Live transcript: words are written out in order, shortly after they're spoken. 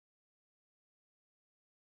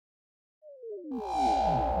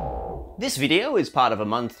This video is part of a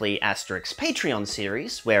monthly Asterix Patreon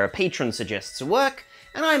series, where a patron suggests a work,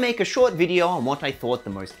 and I make a short video on what I thought the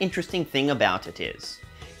most interesting thing about it is.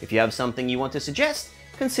 If you have something you want to suggest,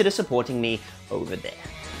 consider supporting me over there.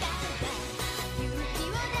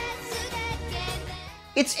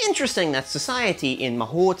 It's interesting that society in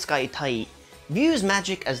Mahou Tsukai Tai views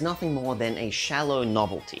magic as nothing more than a shallow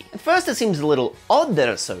novelty. At first it seems a little odd that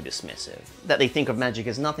it's so dismissive, that they think of magic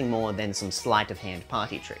as nothing more than some sleight-of-hand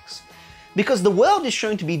party tricks. Because the world is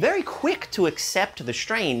shown to be very quick to accept the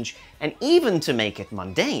strange, and even to make it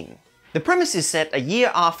mundane. The premise is set a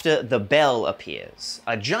year after The Bell appears,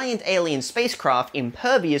 a giant alien spacecraft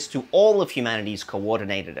impervious to all of humanity's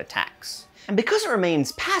coordinated attacks. And because it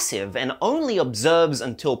remains passive and only observes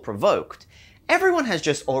until provoked, everyone has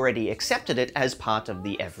just already accepted it as part of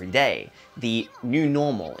the everyday, the new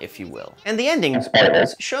normal, if you will. And the ending,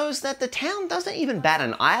 spoilers, shows that the town doesn't even bat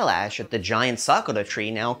an eyelash at the giant sakura tree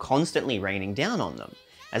now constantly raining down on them,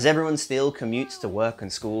 as everyone still commutes to work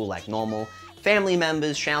and school like normal, family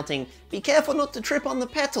members shouting, "Be careful not to trip on the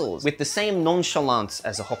petals," with the same nonchalance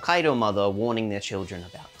as a Hokkaido mother warning their children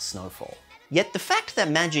about the snowfall. Yet the fact that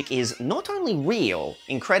magic is not only real,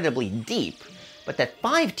 incredibly deep, but that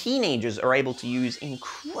 5 teenagers are able to use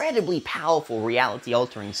incredibly powerful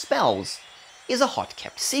reality-altering spells is a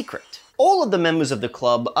hot-kept secret. All of the members of the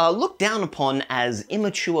club are looked down upon as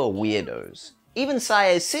immature weirdos. Even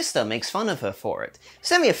Saya's sister makes fun of her for it,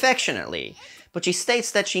 semi-affectionately, but she states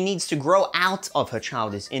that she needs to grow out of her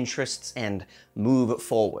childish interests and move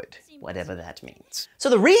forward, whatever that means. So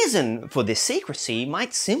the reason for this secrecy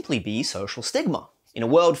might simply be social stigma. In a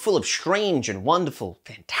world full of strange and wonderful,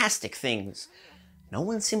 fantastic things, no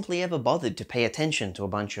one simply ever bothered to pay attention to a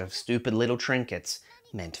bunch of stupid little trinkets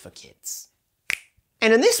meant for kids.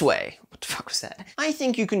 And in this way, what the fuck was that? I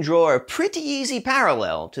think you can draw a pretty easy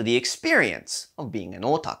parallel to the experience of being an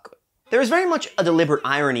otaku. There is very much a deliberate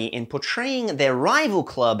irony in portraying their rival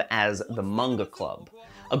club as the manga club,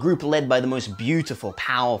 a group led by the most beautiful,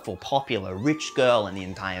 powerful, popular, rich girl in the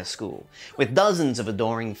entire school, with dozens of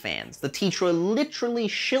adoring fans, the teacher literally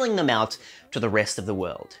shilling them out to the rest of the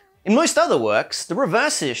world. In most other works, the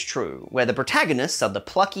reverse is true, where the protagonists are the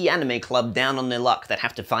plucky anime club down on their luck that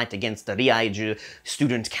have to fight against the Ryaiju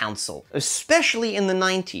student council, especially in the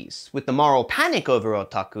 90s, with the moral panic over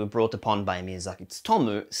otaku brought upon by Miyazaki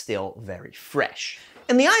Tsutomu still very fresh.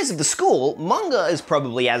 In the eyes of the school, manga is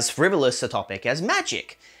probably as frivolous a topic as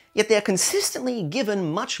magic, yet they are consistently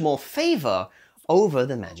given much more favor over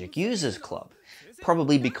the Magic Users Club.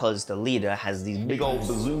 Probably because the leader has these big old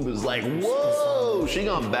bazoombas like, whoa, she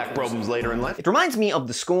got back problems later in life. It reminds me of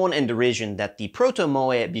the scorn and derision that the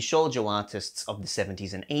proto-moe bishoujo artists of the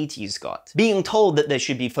 70s and 80s got, being told that they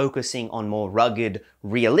should be focusing on more rugged,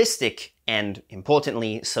 realistic, and,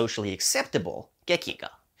 importantly, socially acceptable gekiga.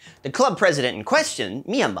 The club president in question,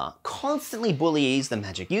 Miyama, constantly bullies the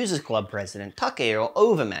Magic Users Club president, Takeo,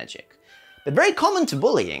 over magic. But very common to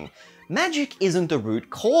bullying, magic isn't the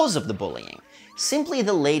root cause of the bullying, simply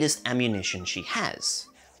the latest ammunition she has.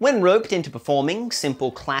 When roped into performing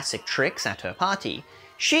simple classic tricks at her party,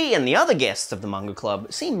 she and the other guests of the manga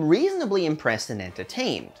club seem reasonably impressed and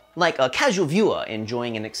entertained, like a casual viewer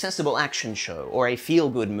enjoying an accessible action show or a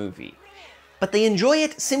feel-good movie. But they enjoy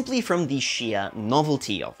it simply from the sheer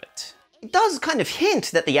novelty of it. It does kind of hint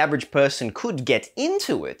that the average person could get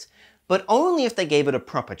into it, but only if they gave it a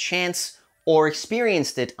proper chance or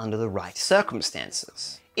experienced it under the right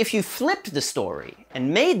circumstances. If you flipped the story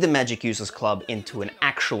and made the Magic Users Club into an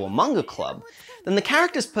actual manga club, then the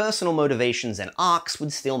characters' personal motivations and arcs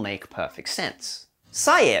would still make perfect sense.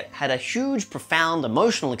 Saye had a huge, profound,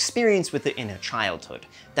 emotional experience with it in her childhood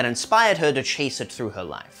that inspired her to chase it through her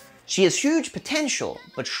life. She has huge potential,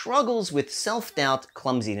 but struggles with self-doubt,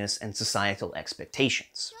 clumsiness, and societal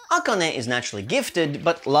expectations. Akane is naturally gifted,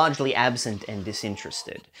 but largely absent and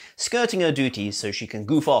disinterested, skirting her duties so she can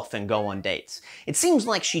goof off and go on dates. It seems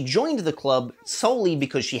like she joined the club solely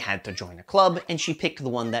because she had to join a club, and she picked the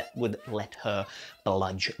one that would let her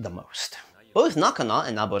bludge the most. Both Nakana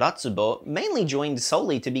and Aburatsubo mainly joined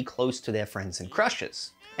solely to be close to their friends and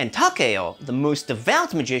crushes. And Takeo, the most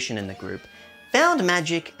devout magician in the group, found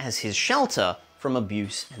magic as his shelter from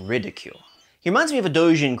abuse and ridicule. He reminds me of a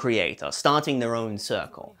doujin creator starting their own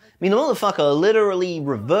circle. I mean, the motherfucker literally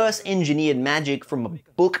reverse-engineered magic from a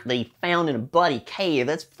book they found in a bloody cave.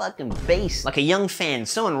 That's fucking base. Like a young fan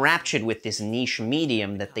so enraptured with this niche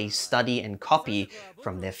medium that they study and copy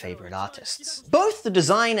from their favorite artists. Both the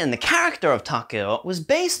design and the character of Takeo was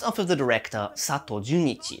based off of the director Sato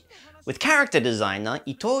Junichi, with character designer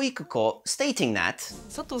Ito Ikuko stating that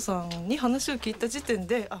佐藤さんに話を聞いた時点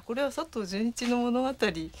で、これは佐藤純一の物語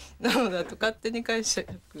なのだと勝手に解釈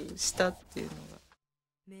したっていうのが。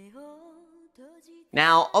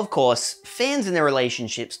Now, of course, fans and their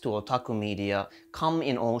relationships to otaku media come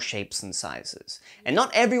in all shapes and sizes, and not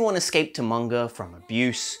everyone escaped to manga from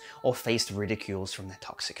abuse or faced ridicules from their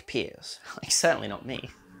toxic peers. Like, certainly not me.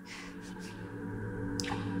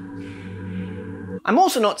 I'm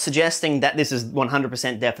also not suggesting that this is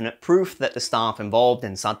 100% definite proof that the staff involved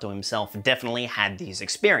and Sato himself definitely had these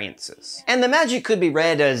experiences. And the magic could be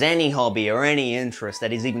read as any hobby or any interest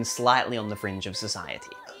that is even slightly on the fringe of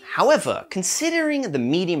society. However, considering the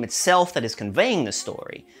medium itself that is conveying the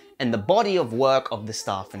story, and the body of work of the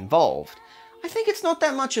staff involved, I think it's not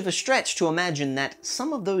that much of a stretch to imagine that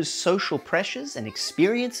some of those social pressures and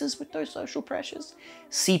experiences with those social pressures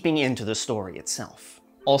seeping into the story itself.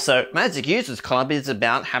 Also, Magic Users Club is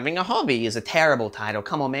about having a hobby is a terrible title.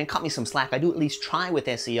 Come on man, cut me some slack. I do at least try with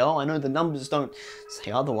SEO. I know the numbers don't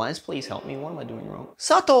say otherwise. Please help me. What am I doing wrong?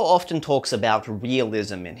 Sato often talks about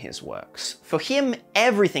realism in his works. For him,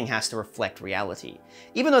 everything has to reflect reality,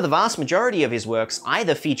 even though the vast majority of his works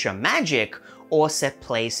either feature magic or set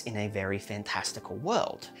place in a very fantastical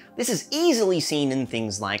world. This is easily seen in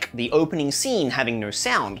things like the opening scene having no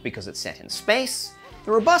sound because it's set in space,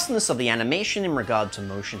 the robustness of the animation in regard to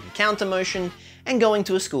motion and counter motion, and going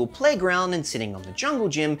to a school playground and sitting on the jungle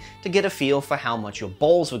gym to get a feel for how much your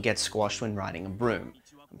balls would get squashed when riding a broom.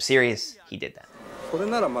 I'm serious, he did that.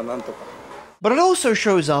 But it also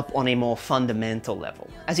shows up on a more fundamental level,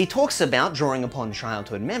 as he talks about drawing upon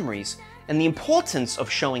childhood memories and the importance of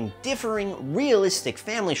showing differing, realistic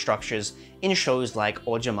family structures in shows like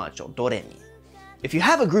Ojamajo Doremi. If you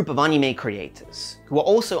have a group of anime creators, who are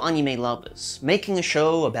also anime lovers, making a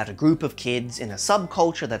show about a group of kids in a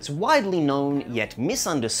subculture that's widely known yet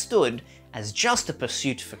misunderstood as just a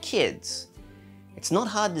pursuit for kids, it's not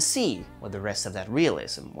hard to see where the rest of that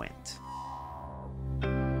realism went.